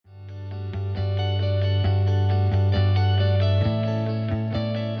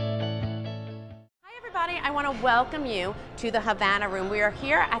I want to welcome you to the Havana Room. We are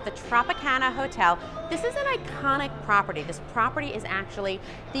here at the Tropicana Hotel. This is an iconic property. This property is actually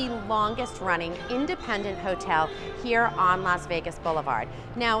the longest running independent hotel here on Las Vegas Boulevard.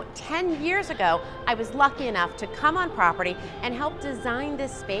 Now, 10 years ago, I was lucky enough to come on property and help design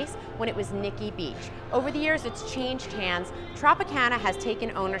this space when it was Nikki Beach. Over the years, it's changed hands. Tropicana has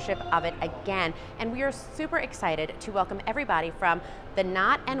taken ownership of it again, and we are super excited to welcome everybody from the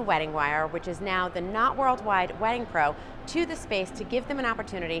Knot and Wedding Wire, which is now the Knot Worldwide Wedding Pro, to the space to give them an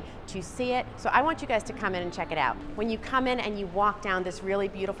opportunity to see it. So I want you guys to come in and check it out. When you come in and you walk down this really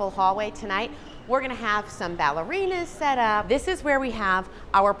beautiful hallway tonight, we're gonna have some ballerinas set up. This is where we have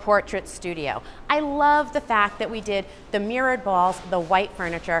our portrait studio. I love the fact that we did the mirrored balls, the white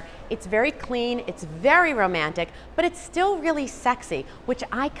furniture. It's very clean, it's very romantic, but it's still really sexy, which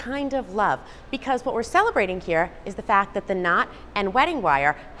I kind of love, because what we're celebrating here is the fact that the Knot and Wedding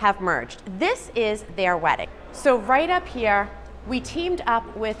Wire have merged. This is their wedding. So right up here, we teamed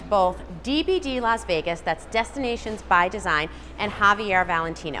up with both DBD Las Vegas, that's Destinations by Design, and Javier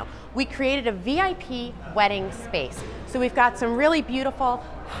Valentino. We created a VIP wedding space. So we've got some really beautiful,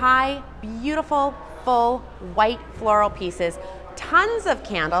 high, beautiful, full white floral pieces, tons of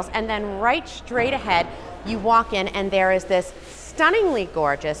candles, and then right straight ahead, you walk in and there is this stunningly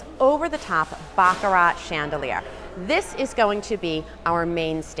gorgeous, over-the-top baccarat chandelier. This is going to be our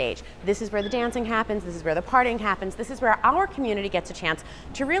main stage. This is where the dancing happens, this is where the partying happens, this is where our community gets a chance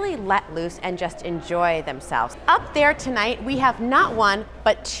to really let loose and just enjoy themselves. Up there tonight, we have not one,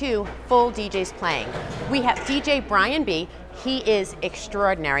 but two full DJs playing. We have DJ Brian B. He is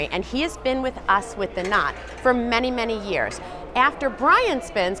extraordinary, and he has been with us with the Knot for many, many years. After Brian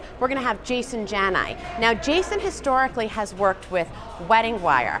spins, we're gonna have Jason Janai. Now, Jason historically has worked with Wedding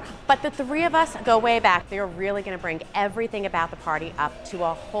Wire, but the three of us go way back. They're really gonna bring everything about the party up to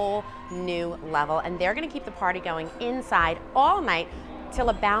a whole new level, and they're gonna keep the party going inside all night till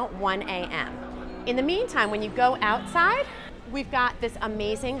about 1 a.m. In the meantime, when you go outside, we've got this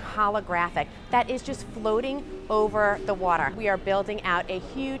amazing holographic that is just floating over the water. We are building out a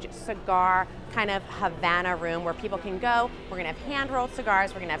huge cigar kind of Havana room where people can go. We're gonna have hand-rolled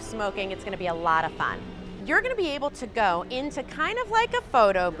cigars, we're gonna have smoking, it's gonna be a lot of fun. You're gonna be able to go into kind of like a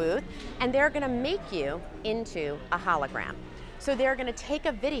photo booth, and they're gonna make you into a hologram. So they're gonna take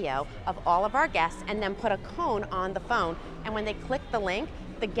a video of all of our guests and then put a cone on the phone, and when they click the link,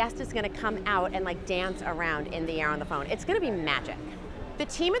 the guest is gonna come out and like dance around in the air on the phone. It's gonna be magic. The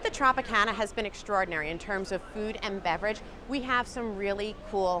team at the Tropicana has been extraordinary in terms of food and beverage. We have some really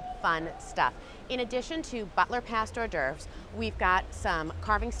cool, fun stuff. In addition to butler passed hors d'oeuvres, we've got some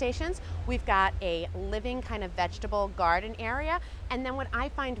carving stations, we've got a living kind of vegetable garden area, and then what I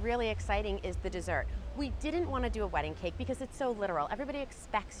find really exciting is the dessert. We didn't want to do a wedding cake because it's so literal. Everybody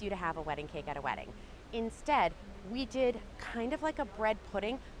expects you to have a wedding cake at a wedding. Instead, we did kind of like a bread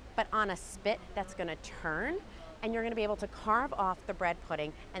pudding, but on a spit that's gonna turn, and you're gonna be able to carve off the bread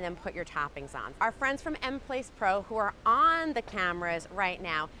pudding and then put your toppings on. Our friends from M Place Pro, who are on the cameras right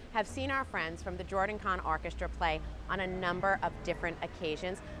now, have seen our friends from the Jordan Kahn Orchestra play on a number of different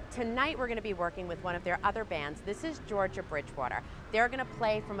occasions. Tonight we're gonna be working with one of their other bands. This is Georgia Bridgewater. They're gonna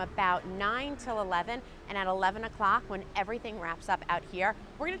play from about 9 till 11, and at 11 o'clock, when everything wraps up out here,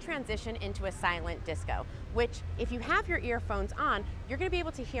 we're gonna transition into a silent disco, which if you have your earphones on, you're gonna be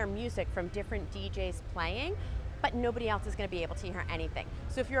able to hear music from different DJs playing, but nobody else is gonna be able to hear anything.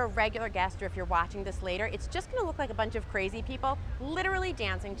 So if you're a regular guest or if you're watching this later, it's just gonna look like a bunch of crazy people literally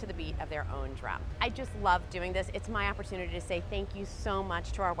dancing to the beat of their own drum. I just love doing this. It's my opportunity to say thank you so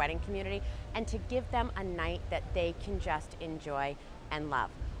much to our wedding community and to give them a night that they can just enjoy and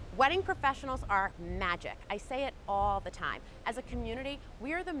love. Wedding professionals are magic. I say it all the time. As a community,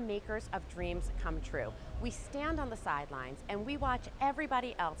 we are the makers of dreams come true. We stand on the sidelines and we watch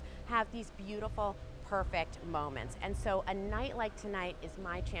everybody else have these beautiful, perfect moments. And so a night like tonight is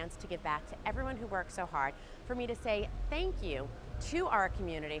my chance to give back to everyone who works so hard, for me to say thank you to our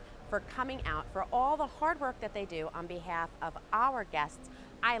community for coming out, for all the hard work that they do on behalf of our guests.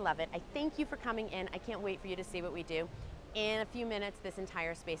 I love it. I thank you for coming in. I can't wait for you to see what we do. In a few minutes, this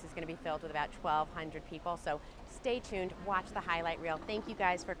entire space is going to be filled with about 1,200 people, so stay tuned, watch the highlight reel. Thank you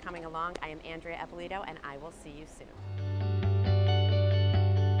guys for coming along. I am Andrea Eppolito, and I will see you soon.